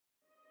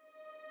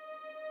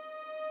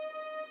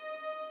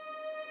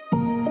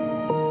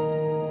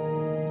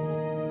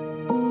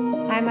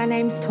Hi, my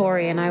name's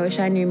Tori and I wish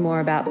I knew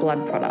more about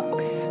blood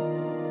products.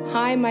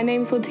 Hi, my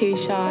name's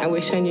Letitia. I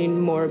wish I knew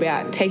more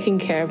about taking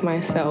care of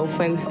myself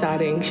when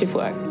starting shift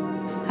work.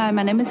 Hi,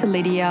 my name is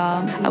Lydia.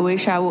 I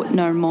wish I would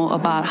know more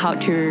about how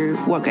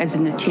to work as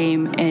in a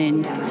team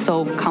and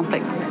solve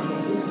conflict.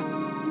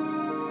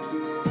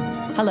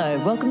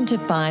 Hello, welcome to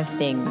 5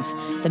 Things,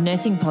 the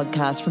nursing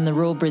podcast from the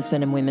Royal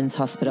Brisbane and Women's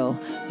Hospital.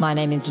 My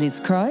name is Liz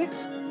Crowe.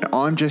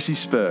 I'm Jesse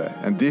Spur,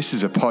 and this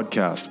is a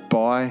podcast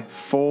by,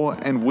 for,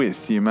 and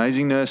with the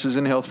amazing nurses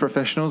and health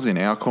professionals in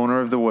our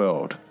corner of the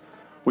world.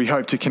 We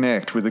hope to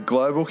connect with a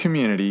global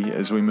community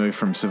as we move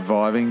from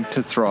surviving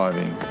to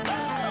thriving.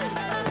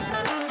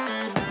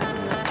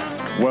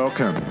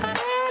 Welcome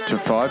to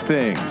 5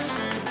 Things.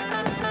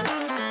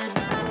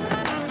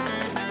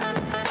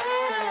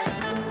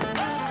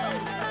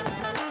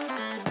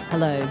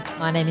 Hello,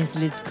 my name is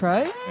Liz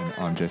Crowe. And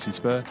I'm Jesse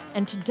Spur.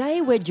 And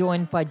today we're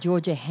joined by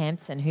Georgia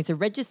Hampson, who's a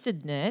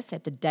registered nurse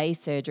at the day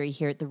surgery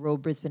here at the Royal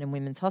Brisbane and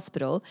Women's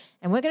Hospital.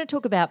 And we're going to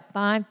talk about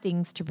 5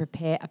 things to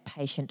prepare a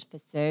patient for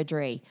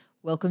surgery.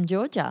 Welcome,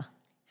 Georgia.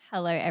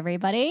 Hello,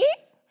 everybody.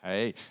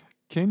 Hey,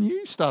 can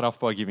you start off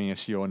by giving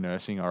us your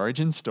nursing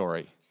origin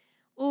story?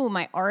 Oh,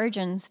 my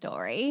origin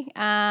story.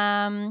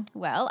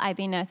 Well, I've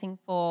been nursing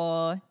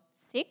for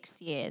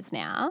 6 years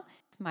now.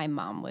 My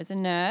mum was a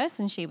nurse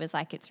and she was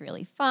like, it's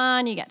really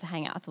fun. You get to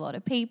hang out with a lot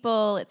of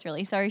people. It's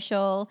really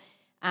social.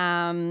 So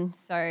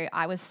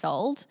I was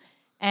sold,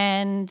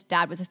 and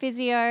Dad was a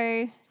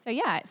physio. So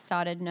yeah, I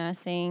started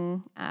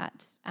nursing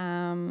at,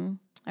 I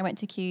went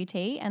to QUT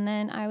and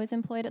then I was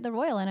employed at the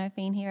Royal and I've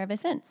been here ever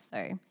since.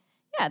 So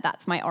yeah,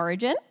 that's my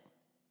origin.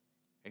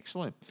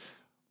 Excellent.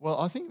 Well,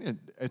 I think that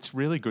it's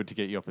really good to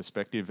get your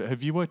perspective.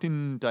 Have you worked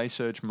in day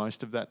surge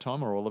most of that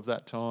time or all of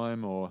that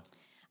time, or?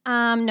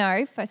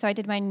 No. So I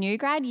did my new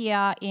grad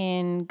year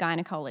in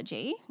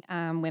gynecology,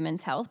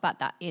 women's health, but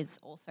that is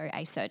also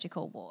a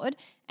surgical ward.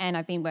 And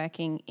I've been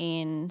working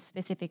in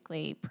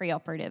specifically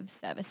preoperative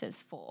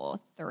services for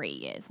 3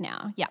 years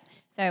now. Yeah.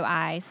 So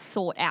I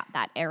sought out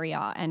that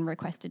area and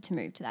requested to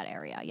move to that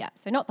area. Yeah.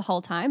 So not the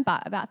whole time,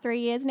 but about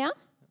 3 years now.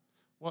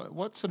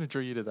 What sort of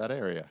drew you to that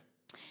area?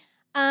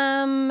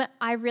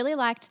 I really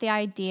liked the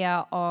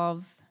idea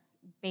of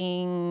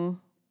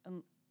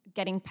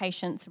getting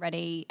patients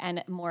ready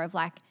and more of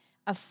like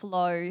a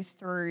flow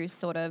through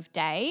sort of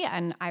day.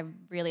 And I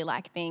really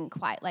like being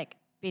quite like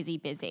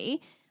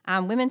busy.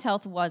 Women's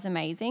health was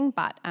amazing,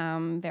 but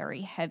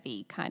very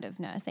heavy kind of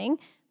nursing.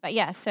 But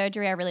yeah,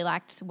 surgery, I really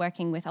liked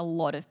working with a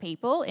lot of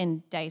people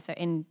in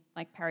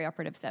like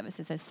perioperative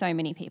services. There's so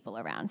many people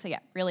around. So yeah,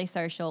 really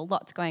social,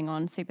 lots going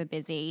on, super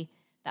busy.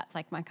 That's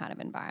like my kind of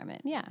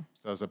environment, yeah.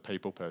 So as a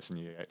people person,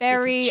 you get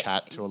to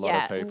chat to a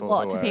lot of people.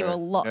 Lots of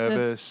people, lots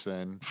nervous of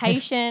and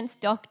patients,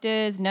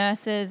 doctors,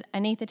 nurses,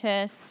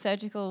 anaesthetists,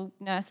 surgical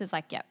nurses,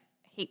 like, yeah,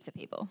 heaps of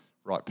people.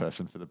 Right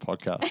person for the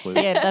podcast, Liz.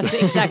 Yeah, that's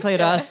exactly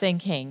what I was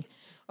thinking.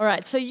 All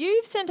right, so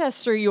you've sent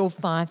us through your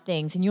 5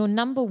 things, and your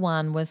number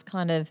 1 was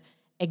kind of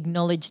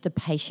acknowledge the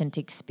patient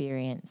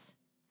experience.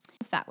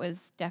 That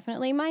was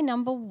definitely my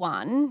number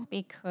 1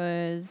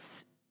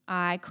 because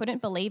I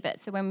couldn't believe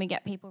it. So when we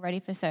get people ready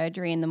for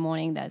surgery in the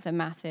morning, there's a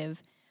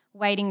massive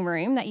waiting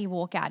room that you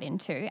walk out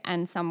into,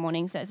 and some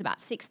mornings there's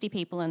about 60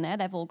 people in there.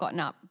 They've all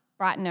gotten up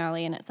bright and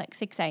early and it's like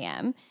 6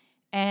 a.m.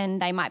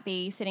 and they might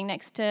be sitting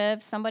next to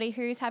somebody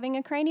who's having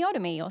a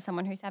craniotomy or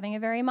someone who's having a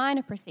very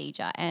minor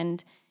procedure.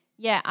 And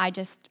yeah, I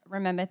just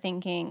remember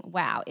thinking,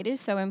 wow, it is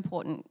so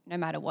important no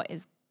matter what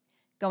is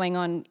going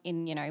on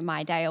in,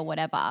 my day or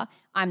whatever,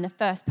 I'm the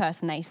first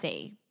person they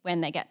see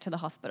when they get to the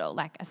hospital.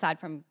 Like, aside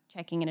from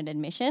checking in at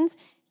admissions,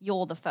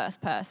 you're the first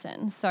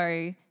person.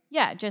 So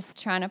yeah, just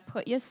trying to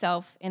put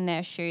yourself in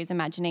their shoes,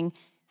 imagining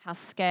how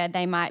scared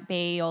they might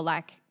be or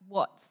like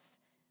what's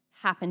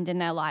happened in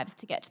their lives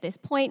to get to this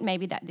point.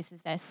 Maybe that this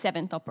is their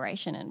 7th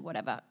operation and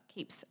whatever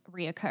keeps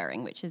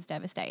reoccurring, which is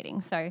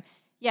devastating. So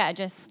yeah,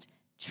 just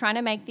trying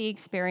to make the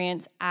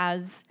experience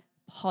as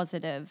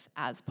positive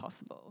as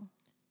possible.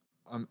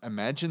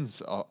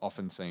 Imagine's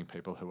often seeing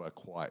people who are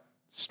quite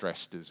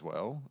stressed as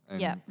well.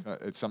 And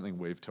it's something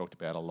we've talked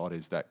about a lot,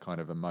 is that kind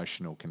of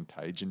emotional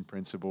contagion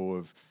principle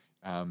of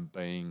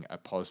being a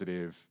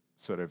positive,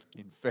 sort of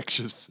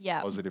infectious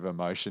positive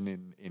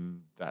emotion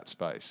in that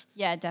space.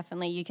 Yeah,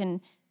 definitely. You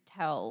can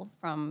tell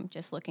from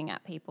just looking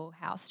at people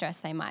how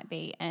stressed they might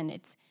be. And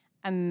it's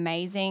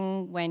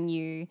amazing when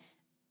you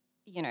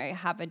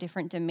have a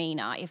different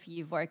demeanor. If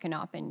you've woken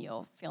up and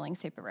you're feeling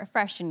super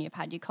refreshed and you've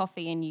had your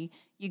coffee and you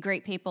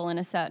greet people in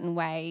a certain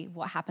way,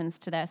 what happens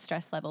to their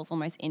stress levels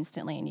almost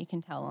instantly, and you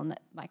can tell on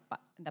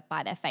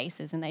by their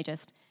faces, and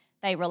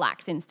they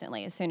relax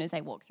instantly as soon as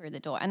they walk through the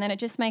door. And then it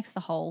just makes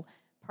the whole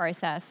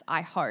process,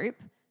 I hope,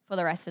 for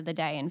the rest of the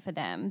day and for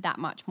them that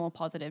much more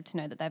positive to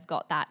know that they've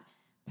got that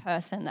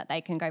person that they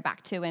can go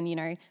back to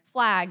and,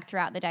 flag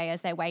throughout the day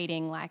as they're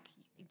waiting. Like,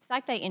 it's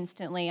like they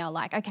instantly are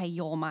like, okay,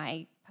 you're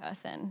my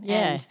person. Yeah,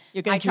 and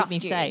you're going to keep me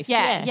safe.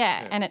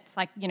 Yeah. And it's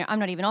like, I'm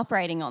not even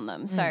operating on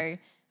them. So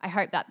I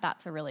hope that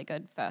that's a really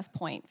good first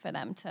point for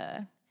them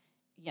to,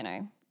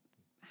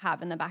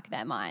 have in the back of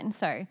their mind.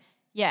 So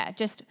yeah,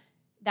 just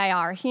they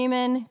are a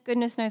human.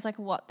 Goodness knows like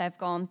what they've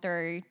gone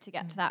through to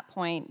get to that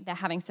point. They're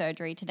having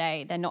surgery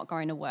today. They're not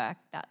going to work.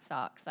 That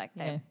sucks. Like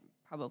they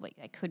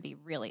could be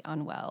really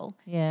unwell.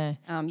 Yeah.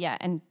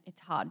 And it's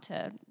hard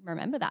to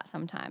remember that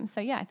sometimes. So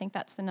yeah, I think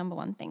that's the number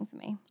one thing for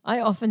me. I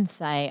often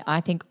say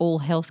I think all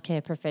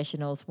healthcare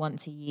professionals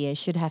once a year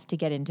should have to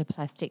get into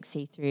plastic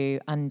see-through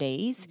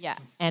undies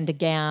and a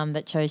gown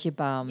that shows your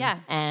bum. Yeah.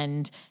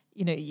 And,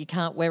 you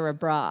can't wear a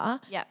bra.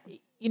 Yeah.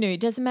 It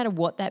doesn't matter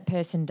what that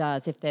person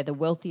does, if they're the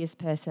wealthiest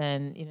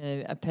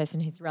person, a person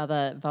who's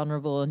rather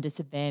vulnerable and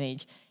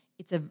disadvantaged,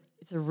 it's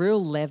a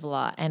real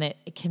leveler, and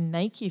it can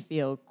make you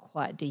feel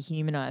quite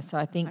dehumanised. So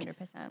I think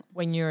 100%.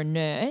 when you're a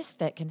nurse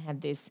that can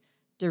have this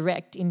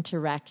direct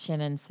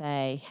interaction and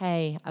say,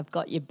 hey, I've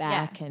got your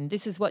back and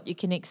this is what you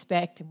can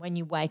expect, and when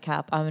you wake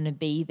up, I'm going to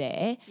be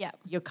there. Yeah.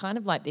 You're kind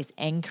of like this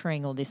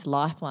anchoring or this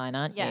lifeline,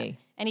 aren't you?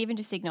 And even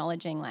just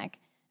acknowledging like,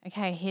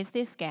 okay, here's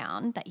this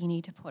gown that you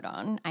need to put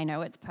on. I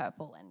know it's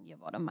purple and your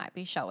bottom might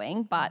be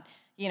showing, but,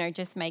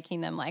 just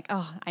making them like,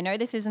 oh, I know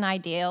this isn't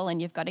ideal and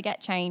you've got to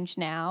get changed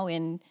now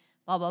in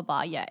blah, blah,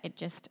 blah. Yeah, it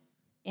just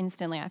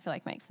instantly I feel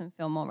like makes them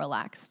feel more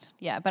relaxed.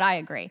 Yeah, but I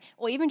agree.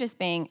 Or even just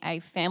being a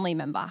family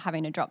member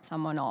having to drop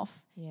someone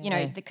off,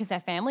 because their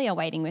family are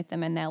waiting with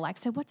them and they're like,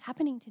 so what's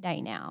happening today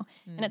now?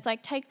 And it's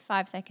like takes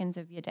 5 seconds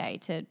of your day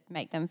to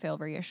make them feel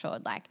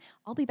reassured. Like,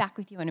 I'll be back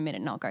with you in a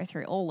minute and I'll go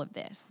through all of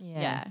this.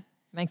 Yeah.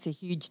 Makes a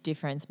huge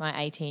difference. My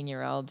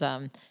 18-year-old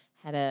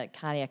had a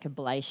cardiac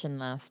ablation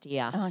last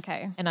year. Oh,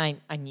 okay. And I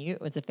knew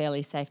it was a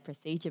fairly safe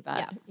procedure,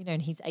 but,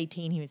 and he's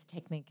 18, he was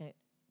technically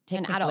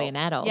an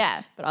adult.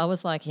 Yeah. But I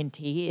was like in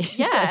tears.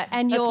 Yeah.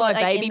 And that's you're my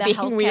like baby in the being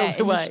healthcare wheeled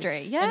away.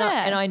 industry.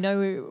 Yeah. And I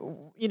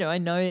know, I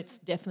know it's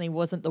definitely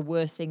wasn't the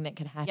worst thing that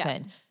could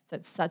happen. Yeah. So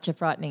it's such a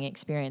frightening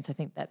experience. I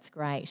think that's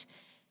great.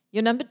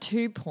 Your number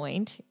 2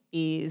 point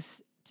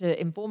is to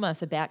inform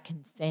us about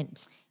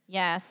consent.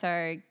 Yeah.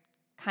 So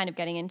kind of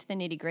getting into the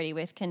nitty-gritty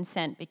with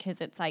consent,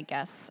 because it's, I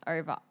guess,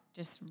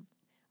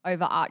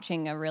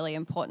 overarching a really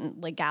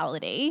important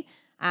legality.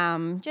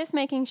 Just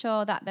making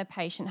sure that the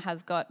patient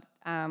has got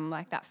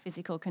like that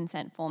physical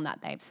consent form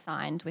that they've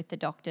signed with the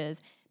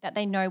doctors, that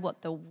they know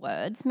what the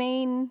words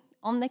mean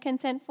on the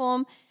consent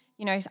form.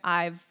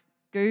 I've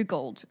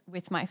Googled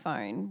with my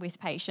phone with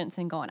patients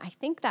and gone, I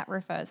think that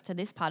refers to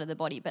this part of the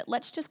body, but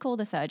let's just call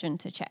the surgeon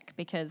to check,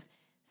 because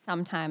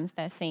sometimes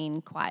they're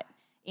seen quite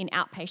in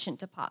outpatient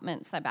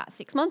departments about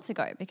 6 months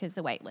ago because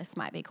the wait list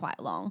might be quite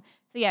long.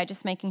 So yeah,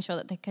 just making sure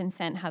that the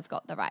consent has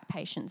got the right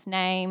patient's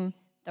name,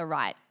 the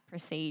right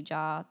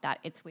procedure, that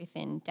it's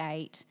within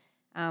date.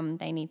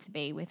 They need to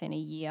be within a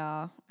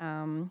year,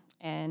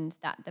 and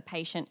that the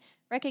patient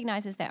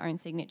recognises their own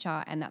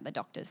signature and that the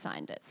doctor's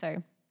signed it.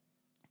 So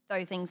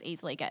those things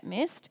easily get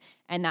missed,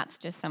 and that's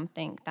just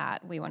something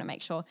that we want to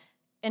make sure,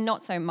 and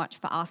not so much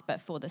for us, but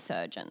for the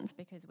surgeons,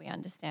 because we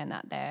understand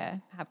that they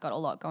have got a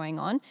lot going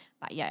on.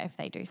 But yeah, if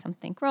they do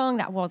something wrong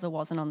that was or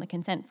wasn't on the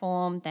consent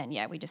form, then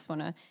yeah, we just want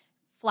to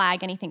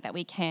flag anything that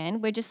we can.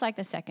 We're just like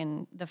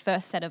the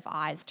first set of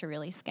eyes to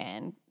really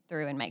scan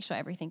through and make sure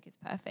everything is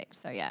perfect.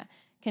 So yeah,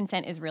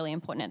 consent is really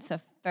important. It's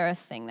the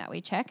first thing that we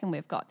check, and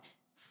we've got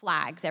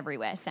flags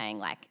everywhere saying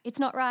like, it's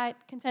not right,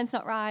 consent's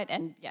not right,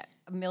 and yeah,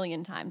 a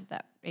million times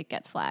that it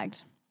gets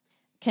flagged.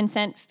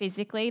 Consent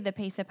physically, the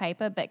piece of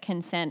paper, but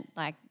consent,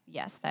 like,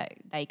 yes,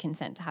 they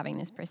consent to having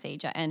this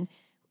procedure. And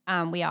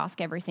we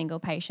ask every single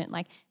patient,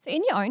 like, so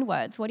in your own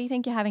words, what do you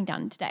think you're having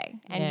done today?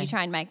 And you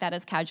try and make that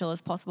as casual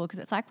as possible, because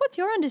it's like, what's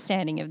your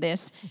understanding of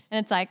this?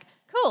 And it's like,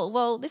 cool,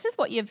 well, this is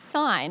what you've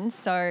signed.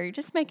 So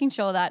just making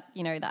sure that,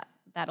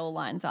 that all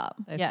lines up.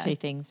 Those two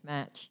things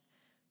match.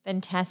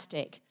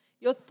 Fantastic.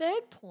 Your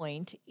third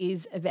point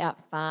is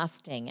about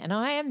fasting, and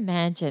I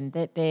imagine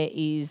that there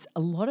is a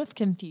lot of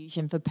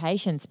confusion for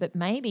patients, but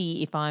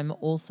maybe if I'm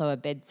also a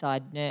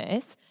bedside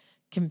nurse,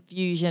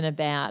 confusion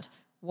about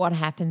what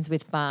happens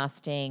with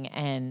fasting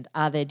and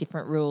are there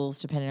different rules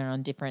depending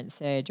on different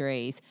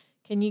surgeries.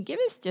 Can you give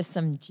us just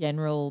some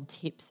general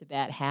tips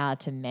about how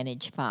to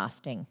manage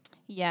fasting?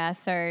 Yeah,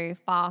 so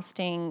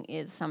fasting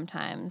is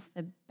sometimes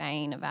the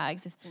bane of our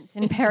existence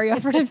in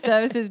perioperative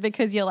services,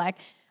 because you're like,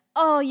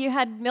 oh, you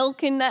had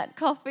milk in that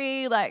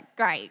coffee, like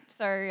great.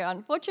 So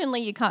unfortunately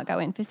you can't go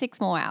in for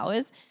 6 more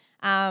hours.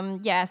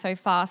 So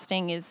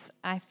fasting is,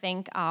 I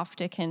think,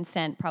 after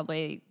consent,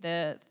 probably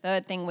the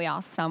third thing we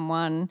ask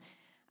someone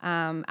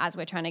as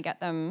we're trying to get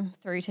them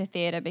through to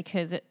theatre,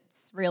 because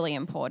it's really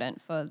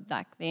important for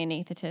like the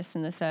anaesthetists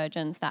and the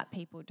surgeons that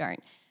people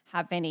don't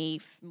have any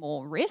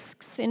more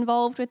risks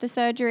involved with the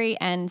surgery.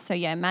 And so,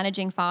 yeah,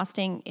 managing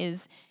fasting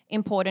is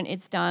important.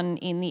 It's done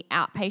in the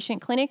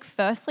outpatient clinic,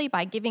 firstly,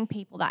 by giving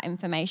people that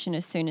information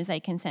as soon as they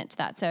consent to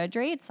that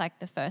surgery. It's like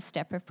the first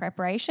step of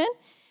preparation.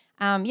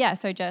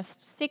 So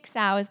just 6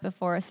 hours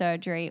before a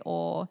surgery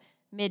or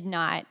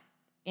midnight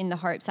in the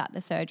hopes that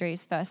the surgery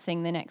is first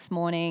thing the next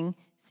morning,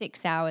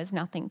 6 hours,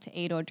 nothing to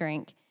eat or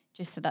drink,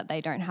 just so that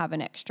they don't have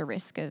an extra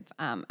risk of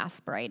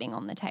aspirating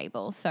on the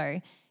table. So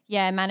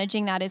yeah,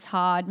 managing that is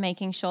hard.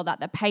 Making sure that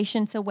the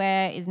patient's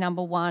aware is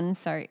number one.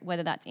 So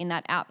whether that's in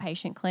that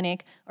outpatient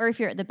clinic or if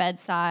you're at the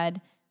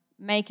bedside,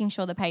 making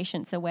sure the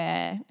patient's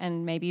aware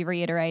and maybe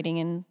reiterating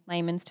in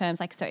layman's terms,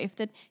 like, so if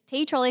the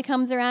tea trolley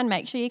comes around,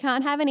 make sure you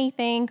can't have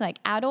anything like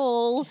at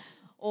all.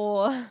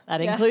 Or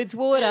that includes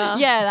water.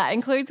 Yeah, that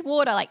includes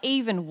water, like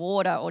even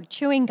water or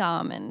chewing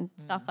gum and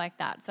stuff like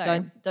that.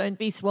 So don't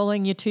be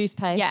swallowing your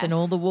toothpaste and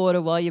all the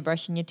water while you're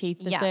brushing your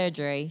teeth for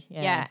surgery.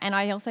 Yeah, and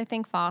I also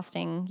think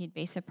fasting, you'd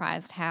be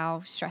surprised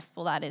how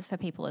stressful that is for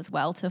people as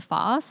well to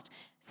fast.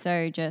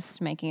 So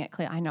just making it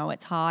clear, I know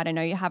it's hard. I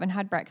know you haven't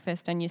had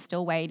breakfast and you're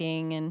still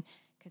waiting, and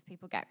because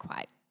people get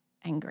quite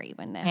angry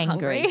when they're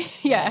hungry.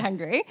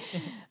 Hungry.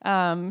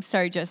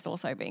 So just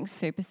also being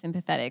super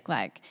sympathetic,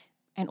 like.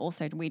 And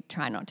also we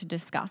try not to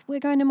discuss,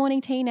 we're going to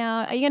morning tea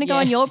now. Are you going to go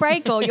on your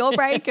break or your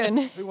break? And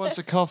who wants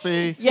a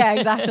coffee? Yeah,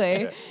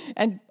 exactly.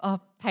 And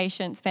our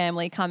patient's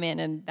family come in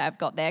and they've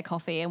got their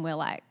coffee and we're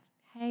like,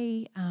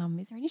 hey,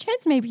 is there any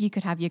chance maybe you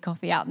could have your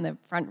coffee out in the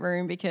front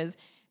room, because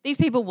these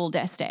people will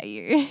dare stare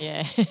you.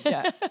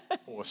 Yeah.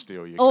 Or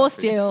steal your Or coffee.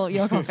 steal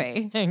your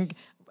coffee. And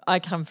I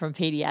come from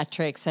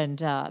pediatrics, and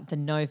the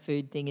no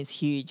food thing is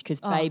huge, because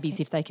babies,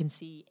 if they can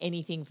see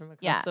anything from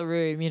across the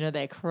room, you know,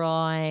 they're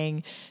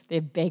crying, they're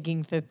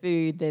begging for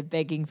food, they're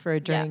begging for a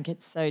drink.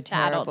 It's so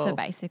terrible. The adults are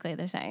basically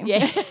the same.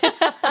 Yeah.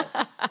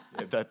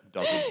 Yeah, that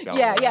doesn't go away.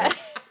 Yeah.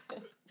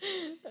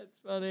 That's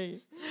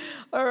funny.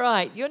 All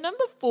right, your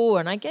number 4,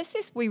 and I guess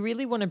this, we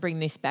really want to bring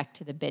this back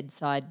to the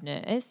bedside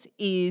nurse,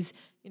 is,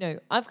 you know,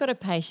 I've got a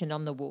patient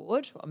on the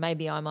ward, or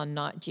maybe I'm on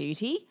night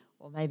duty,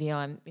 or maybe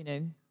I'm, you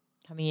know,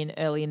 coming in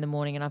early in the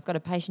morning and I've got a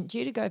patient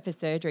due to go for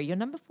surgery. Your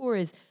number 4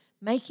 is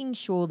making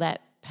sure that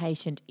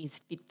patient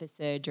is fit for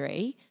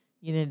surgery,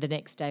 you know, the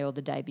next day or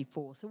the day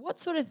before. So what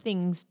sort of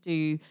things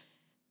do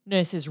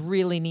nurses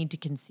really need to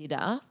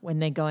consider when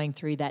they're going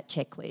through that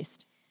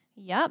checklist?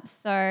 Yep.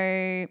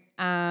 So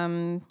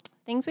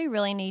things we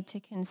really need to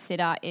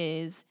consider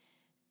is,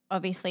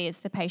 obviously, is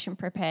the patient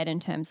prepared in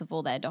terms of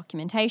all their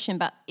documentation,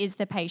 but is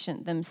the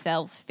patient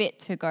themselves fit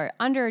to go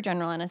under a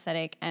general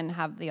anaesthetic and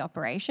have the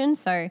operation?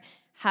 So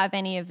have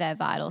any of their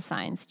vital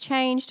signs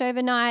changed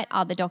overnight?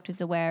 Are the doctors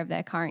aware of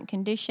their current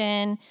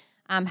condition?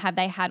 Have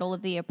they had all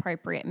of the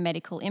appropriate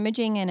medical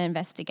imaging and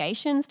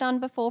investigations done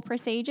before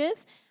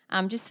procedures?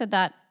 Just so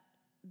that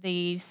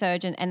the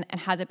surgeon, and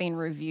has it been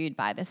reviewed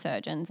by the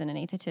surgeons and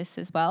anaesthetists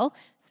as well?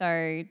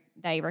 So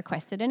they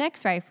requested an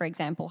x-ray, for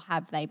example.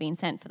 Have they been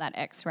sent for that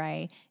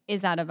x-ray? Is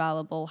that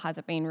available? Has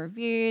it been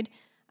reviewed?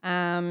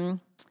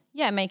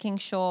 Making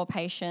sure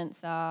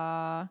patients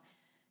are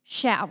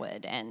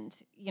showered,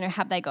 and, you know,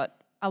 have they got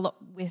a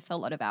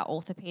lot of our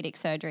orthopedic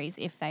surgeries,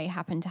 if they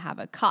happen to have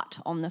a cut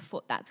on the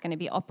foot that's going to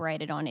be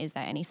operated on, is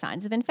there any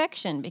signs of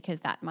infection? Because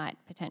that might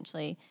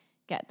potentially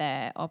get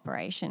their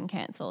operation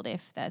cancelled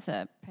if there's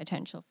a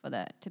potential for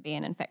there to be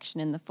an infection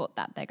in the foot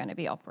that they're going to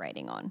be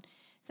operating on.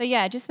 So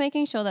just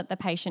making sure that the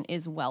patient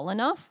is well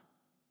enough.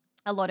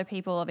 A lot of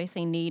people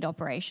obviously need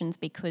operations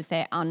because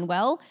they're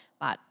unwell,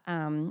 but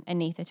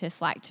anaesthetists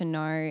like to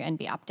know and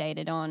be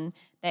updated on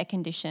their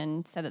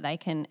condition so that they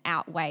can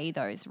outweigh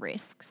those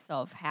risks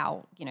of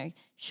how, you know,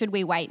 should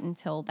we wait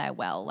until they're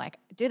well? Like,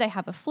 do they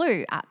have a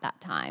flu at that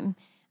time?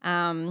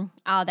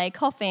 Are they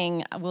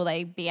coughing? Will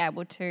they be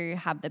able to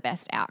have the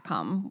best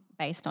outcome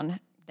based on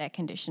their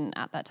condition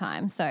at that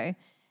time? So,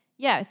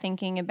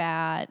 thinking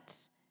about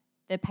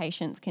the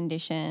patient's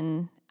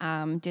condition.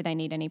 Do they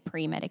need any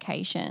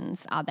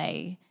pre-medications? Are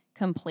they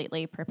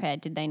completely prepared?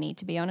 Did they need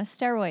to be on a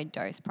steroid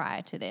dose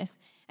prior to this?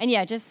 And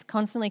just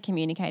constantly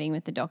communicating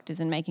with the doctors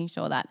and making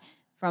sure that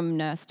from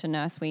nurse to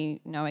nurse we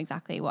know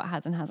exactly what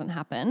has and hasn't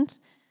happened.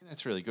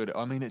 That's really good.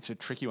 I mean, it's a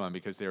tricky one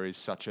because there is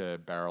such a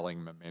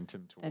barreling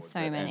momentum towards There's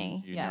so it.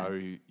 many,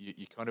 And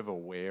you're kind of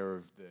aware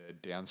of the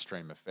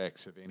downstream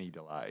effects of any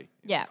delay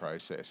in the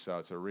process. So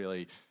it's a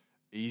really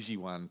easy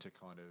one to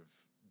kind of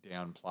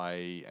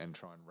downplay and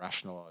try and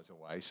rationalise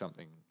away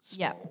something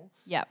small.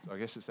 Yeah. So I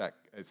guess it's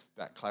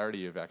that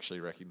clarity of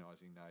actually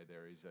recognising, no,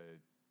 there is a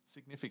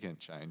significant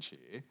change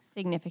here.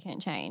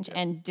 Significant change.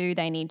 And do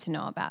they need to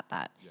know about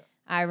that? Yeah.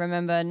 I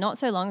remember not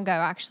so long ago,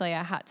 actually,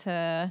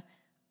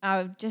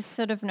 I just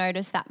sort of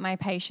noticed that my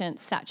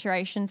patients'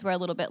 saturations were a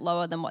little bit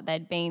lower than what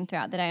they'd been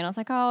throughout the day. And I was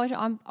like,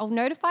 I'll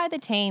notify the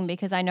team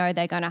because I know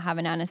they're going to have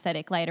an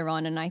anaesthetic later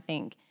on. And I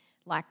think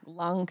like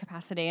lung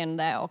capacity and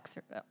their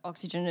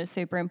oxygen is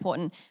super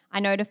important. I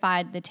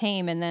notified the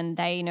team and then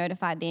they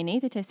notified the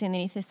anaesthetist, and the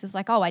anaesthetist was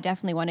like, I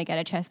definitely want to get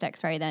a chest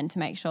x-ray then to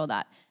make sure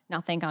that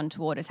nothing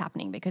untoward is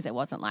happening because it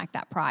wasn't like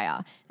that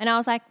prior. And I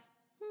was like,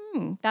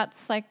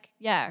 that's like,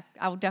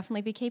 I'll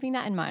definitely be keeping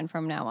that in mind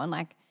from now on.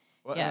 Like,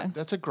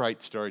 that's a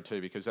great story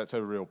too, because that's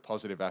a real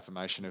positive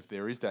affirmation if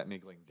there is that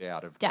niggling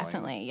doubt of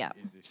definitely,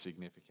 is this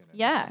significant enough?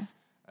 Yeah.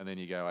 And then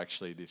you go,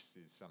 actually, this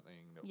is something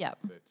that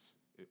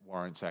it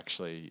warrants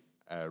actually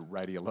a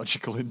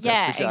radiological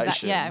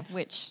investigation.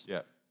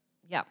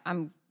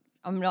 I'm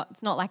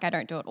it's not like I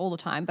don't do it all the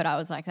time, but I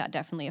was like, that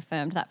definitely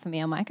affirmed that for me.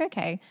 I'm like,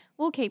 okay,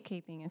 we'll keep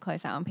keeping a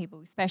close eye on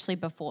people, especially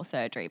before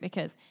surgery,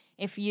 because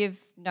if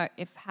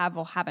have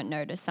or haven't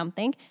noticed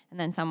something, and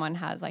then someone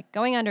has, like,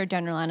 going under a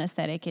general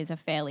anesthetic is a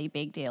fairly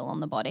big deal on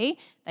the body.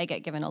 They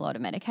get given a lot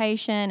of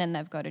medication and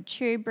they've got a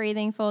tube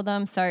breathing for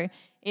them. So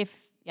it's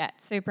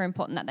super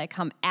important that they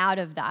come out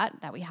of that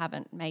we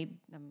haven't made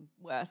them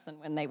worse than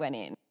when they went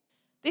in.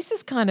 This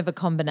is kind of a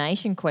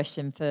combination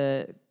question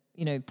for,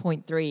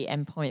 point 3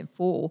 and point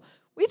 4.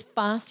 With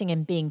fasting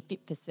and being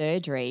fit for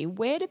surgery,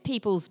 where do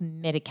people's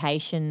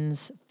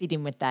medications fit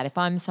in with that? If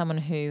I'm someone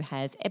who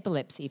has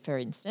epilepsy, for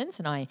instance,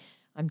 and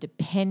I'm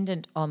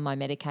dependent on my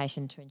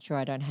medication to ensure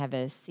I don't have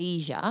a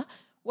seizure,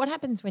 what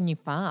happens when you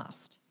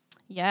fast?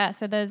 Yeah,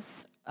 so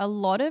there's a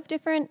lot of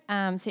different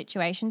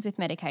situations with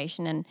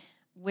medication, and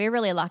we're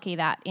really lucky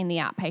that in the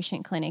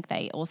outpatient clinic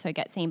they also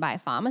get seen by a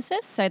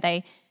pharmacist. So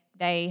they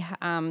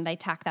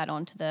tack that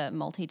onto the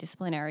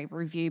multidisciplinary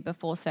review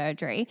before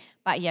surgery.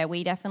 But yeah,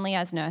 we definitely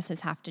as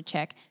nurses have to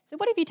check, so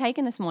what have you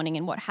taken this morning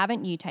and what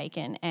haven't you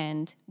taken,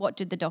 and what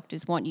did the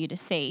doctors want you to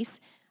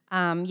cease?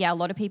 A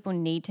lot of people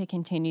need to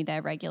continue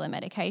their regular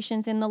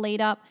medications in the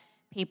lead up.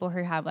 People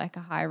who have like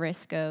a high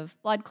risk of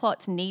blood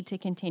clots need to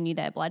continue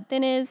their blood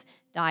thinners.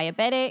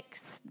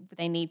 Diabetics,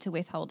 they need to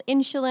withhold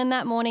insulin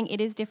that morning.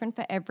 It is different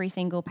for every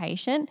single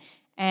patient,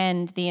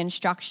 and the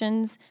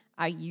instructions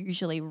are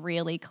usually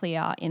really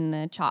clear in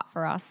the chart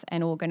for us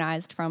and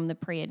organised from the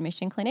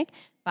pre-admission clinic.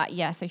 But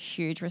yes, a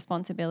huge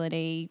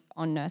responsibility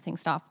on nursing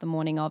staff the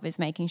morning of is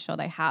making sure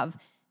they have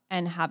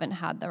and haven't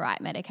had the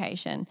right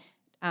medication.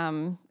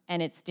 And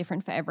it's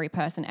different for every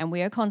person. And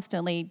we are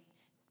constantly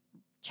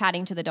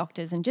chatting to the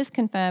doctors and just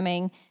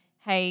confirming,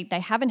 hey,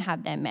 they haven't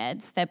had their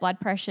meds. Their blood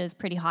pressure is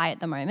pretty high at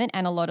the moment.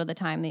 And a lot of the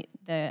time the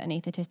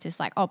anaesthetist is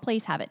like, oh,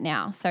 please have it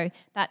now. So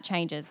that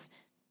changes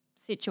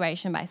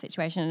situation by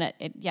situation, and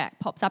it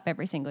pops up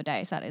every single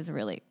day. So that's a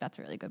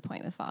really good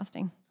point with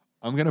fasting.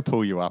 I'm going to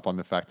pull you up on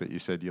the fact that you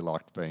said you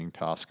liked being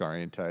task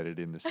orientated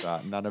in the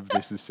start. None of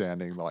this is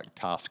sounding like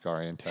task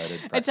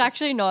orientated. It's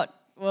actually not.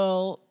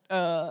 Well,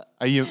 are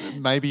you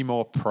maybe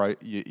more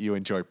you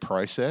enjoy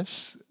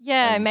process?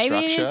 Yeah, maybe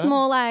structure? It is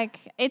more like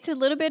it's a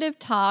little bit of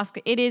task.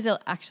 It is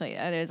actually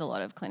there's a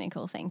lot of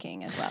clinical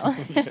thinking as well.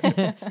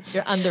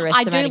 You're underestimating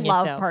I do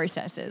love yourself.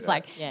 processes.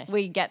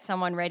 We get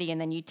someone ready and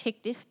then you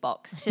tick this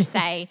box to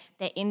say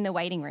they're in the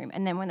waiting room,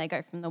 and then when they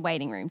go from the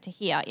waiting room to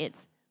here,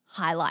 it's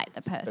highlight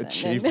the person.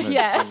 Achievement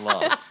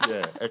unlocked.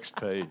 Yeah,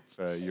 XP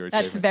for your achievement.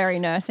 That's very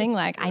nursing.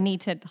 I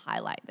need to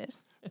highlight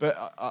this. But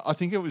I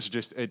think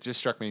it just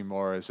struck me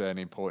more as an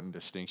important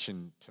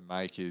distinction to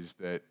make, is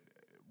that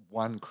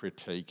one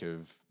critique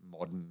of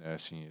modern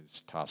nursing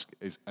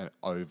is an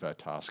over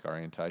task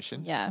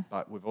orientation. Yeah.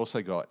 But we've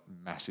also got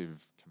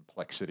massive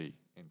complexity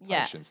in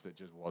patients that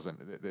just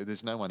wasn't.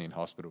 There's no one in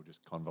hospital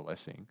just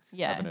convalescing,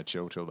 having a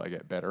chill till they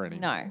get better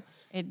anymore.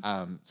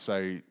 No.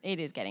 So it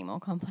is getting more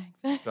complex.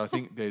 So I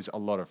think there's a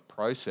lot of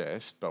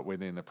process, but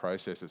within the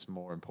process, it's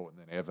more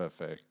important than ever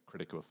for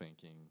critical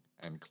thinking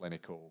and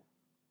clinical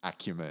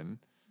acumen.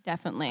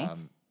 Definitely.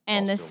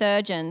 And the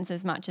surgeons,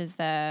 as much as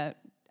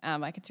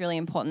it's really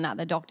important that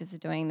the doctors are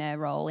doing their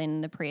role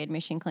in the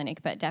pre-admission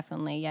clinic, but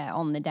definitely,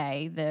 on the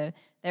day,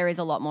 there is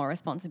a lot more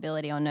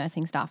responsibility on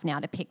nursing staff now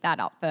to pick that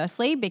up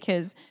firstly,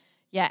 because,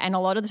 and a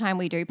lot of the time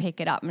we do pick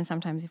it up, and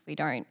sometimes if we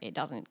don't, it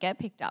doesn't get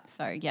picked up.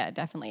 So,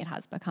 definitely it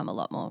has become a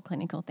lot more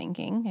clinical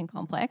thinking and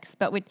complex.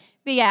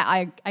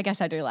 I guess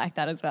I do like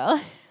that as well.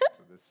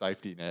 So the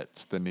safety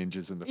nets, the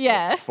ninjas and the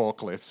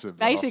forklifts of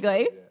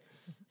basically.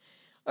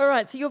 All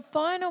right, so your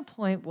final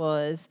point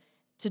was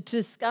to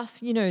discuss,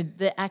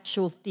 the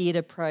actual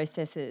theatre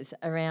processes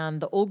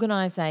around the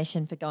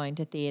organisation for going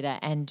to theatre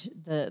and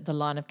the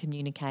line of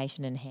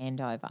communication and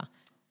handover.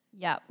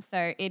 Yeah,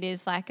 so it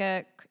is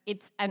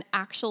it's an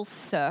actual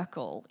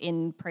circle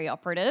in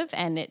preoperative,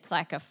 and it's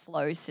like a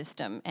flow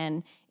system,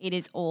 and it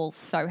is all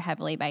so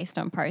heavily based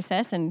on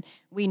process, and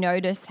we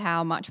notice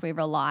how much we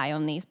rely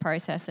on these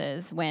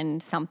processes when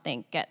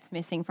something gets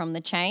missing from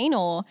the chain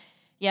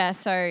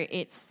so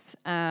it's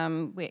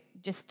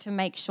just to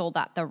make sure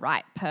that the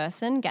right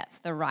person gets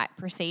the right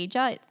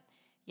procedure.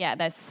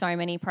 There's so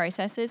many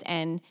processes,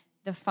 and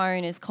the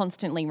phone is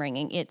constantly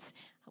ringing.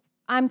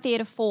 I'm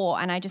theatre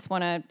 4 and I just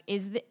want to,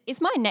 is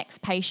my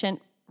next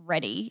patient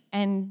ready?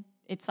 And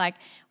it's like,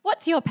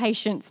 what's your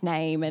patient's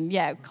name? And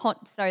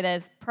so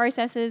there's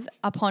processes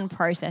upon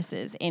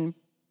processes in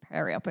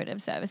perioperative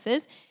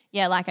services.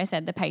 Like I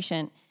said, the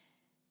patient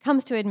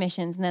comes to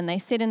admissions and then they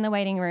sit in the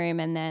waiting room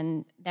and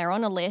then they're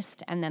on a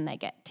list and then they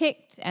get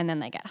ticked and then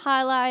they get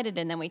highlighted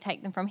and then we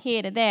take them from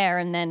here to there,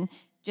 and then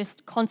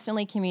just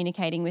constantly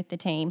communicating with the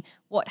team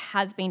what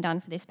has been done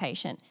for this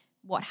patient,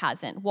 what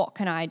hasn't, what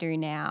can I do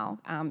now,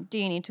 do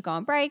you need to go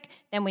on break?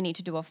 Then we need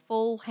to do a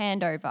full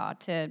handover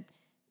to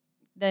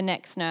the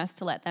next nurse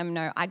to let them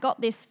know I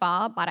got this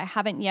far but I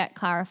haven't yet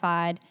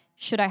clarified,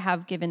 should I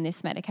have given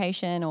this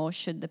medication or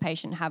should the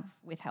patient have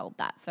withheld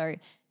that? So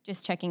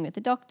just checking with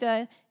the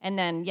doctor. And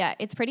then,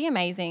 it's pretty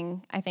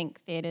amazing. I think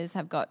theatres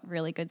have got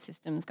really good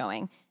systems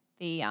going.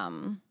 The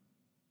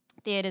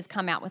theatres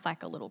come out with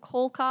like a little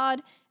call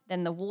card.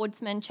 Then the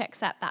wardsman checks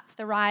that that's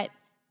the right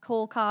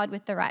call card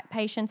with the right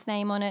patient's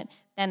name on it.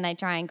 Then they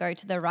try and go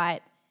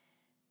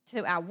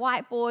to our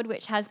whiteboard,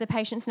 which has the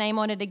patient's name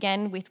on it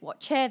again with what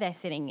chair they're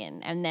sitting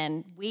in. And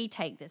then we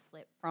take the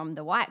slip from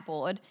the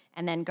whiteboard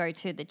and then go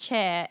to the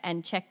chair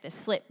and check the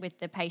slip with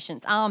the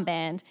patient's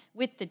armband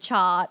with the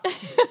chart.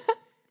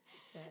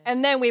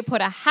 And then we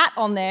put a hat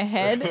on their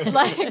head,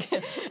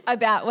 like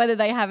about whether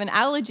they have an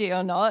allergy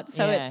or not.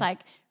 So it's like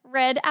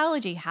red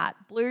allergy hat,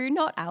 blue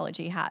not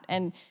allergy hat.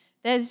 And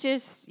there's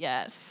just,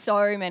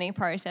 so many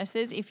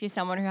processes. If you're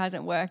someone who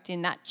hasn't worked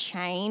in that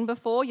chain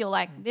before, you're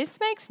like, this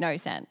makes no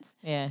sense.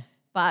 Yeah.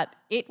 But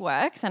it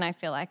works, and I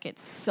feel like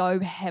it's so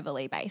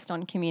heavily based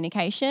on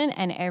communication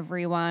and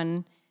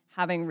everyone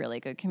having really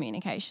good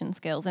communication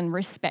skills and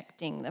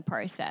respecting the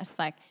process.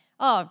 Like,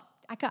 I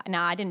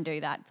didn't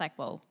do that. It's like,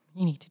 well,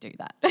 you need to do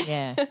that.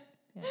 Yeah.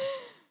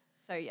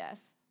 So, yes.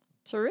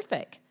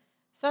 Terrific.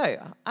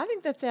 So I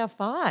think that's our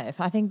 5.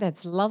 I think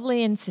that's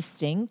lovely and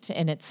succinct,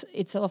 and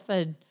it's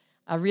offered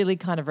a really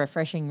kind of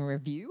refreshing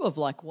review of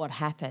like what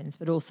happens,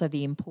 but also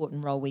the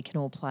important role we can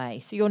all play.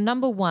 So your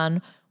number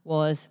 1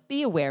 was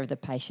be aware of the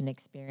patient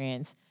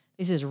experience.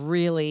 This is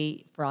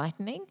really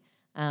frightening.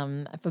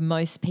 For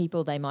most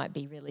people, they might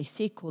be really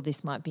sick, or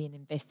this might be an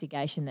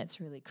investigation that's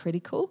really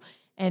critical.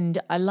 And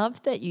I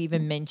love that you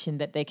even mentioned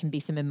that there can be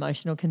some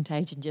emotional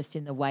contagion just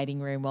in the waiting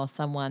room while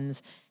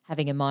someone's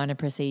having a minor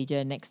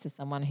procedure next to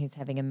someone who's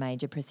having a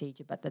major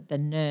procedure, but that the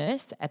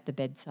nurse at the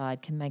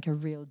bedside can make a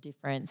real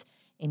difference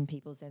in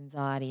people's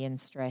anxiety and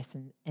stress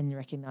and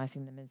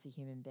recognising them as a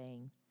human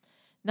being.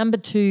 Number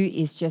 2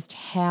 is just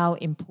how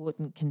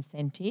important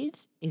consent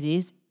is. It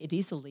is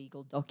a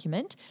legal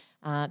document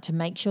to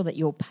make sure that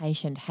your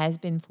patient has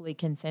been fully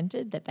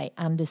consented, that they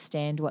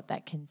understand what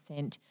that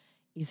consent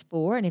is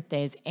for, and if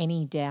there's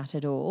any doubt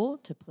at all,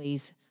 to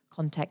please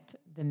contact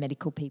the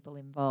medical people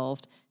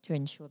involved to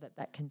ensure that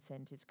that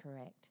consent is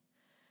correct.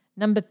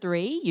 Number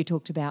 3, you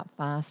talked about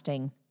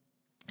fasting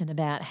and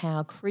about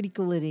how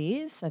critical it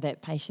is so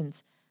that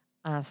patients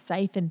are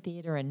safe in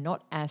theatre and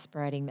not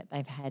aspirating that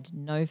they've had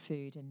no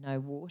food and no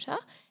water,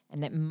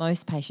 and that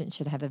most patients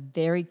should have a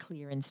very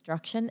clear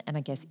instruction. And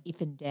I guess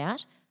if in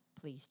doubt,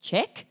 please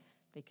check,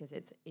 because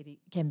it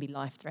can be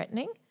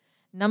life-threatening.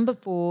 Number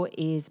 4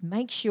 is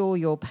make sure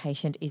your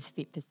patient is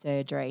fit for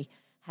surgery.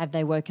 Have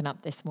they woken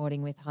up this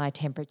morning with high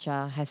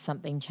temperature? Has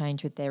something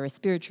changed with their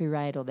respiratory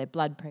rate or their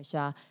blood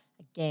pressure?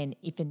 Again,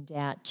 if in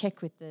doubt,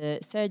 check with the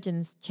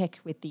surgeons, check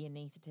with the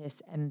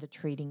anaesthetist and the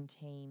treating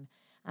team.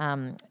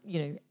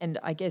 And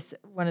I guess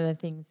one of the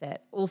things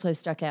that also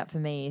stuck out for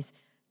me is,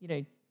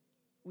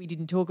 we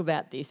didn't talk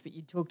about this, but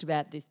you talked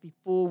about this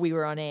before we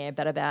were on air,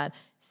 but about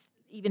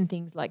even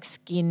things like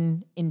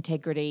skin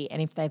integrity,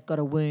 and if they've got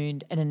a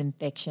wound and an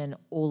infection,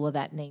 all of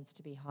that needs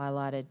to be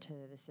highlighted to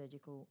the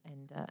surgical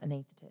and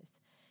anaesthetist.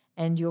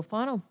 And your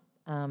final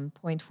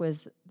point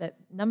was that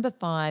number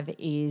 5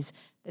 is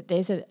that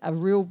there's a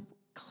real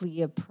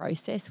clear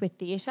process with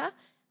theatre.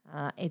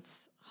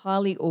 It's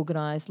highly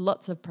organised,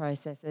 lots of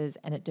processes,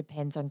 and it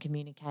depends on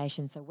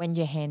communication. So when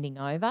you're handing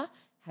over,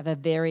 have a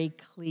very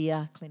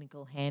clear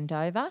clinical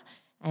handover,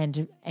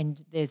 and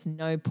there's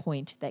no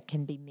point that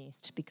can be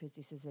missed, because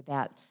this is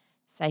about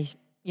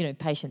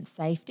patient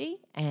safety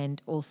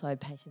and also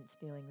patients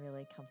feeling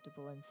really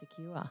comfortable and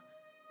secure.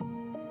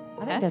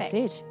 I think that's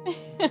it.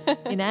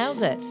 You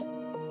nailed it.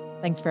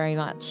 Thanks very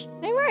much.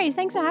 No worries.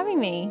 Thanks for having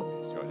me.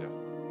 Thanks, Georgia.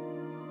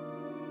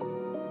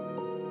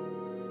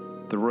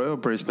 The Royal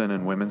Brisbane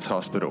and Women's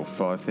Hospital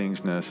 5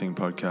 Things Nursing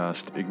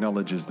podcast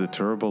acknowledges the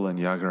Turrbal and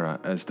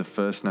Yagara as the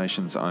First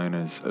Nations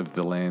owners of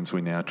the lands we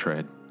now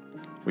tread.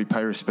 We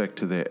pay respect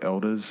to their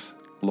elders,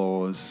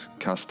 laws,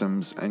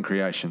 customs, and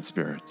creation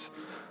spirits.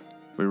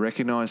 We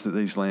recognise that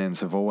these lands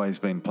have always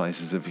been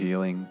places of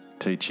healing,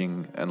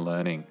 teaching, and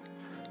learning.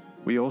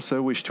 We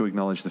also wish to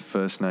acknowledge the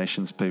First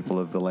Nations people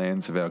of the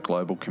lands of our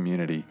global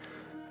community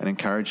and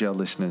encourage our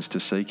listeners to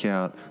seek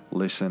out,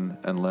 listen,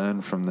 and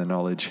learn from the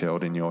knowledge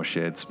held in your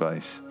shared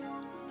space.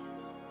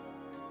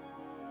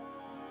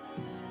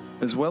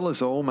 As well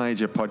as all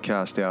major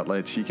podcast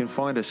outlets, you can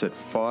find us at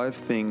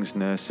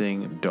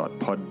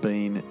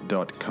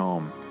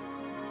 5thingsnursing.podbean.com.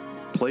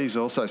 Please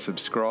also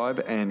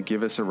subscribe and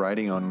give us a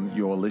rating on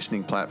your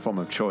listening platform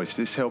of choice.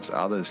 This helps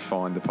others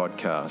find the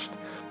podcast.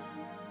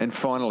 And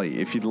finally,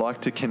 if you'd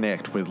like to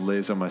connect with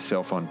Liz or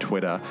myself on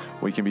Twitter,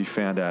 we can be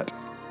found at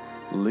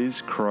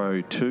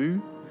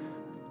LizCrow2,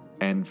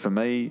 and for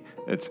me,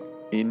 it's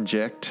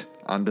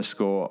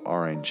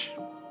inject_orange.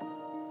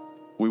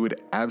 We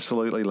would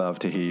absolutely love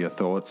to hear your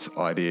thoughts,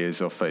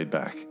 ideas, or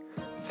feedback.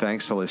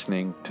 Thanks for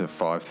listening to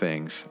 5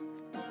 Things.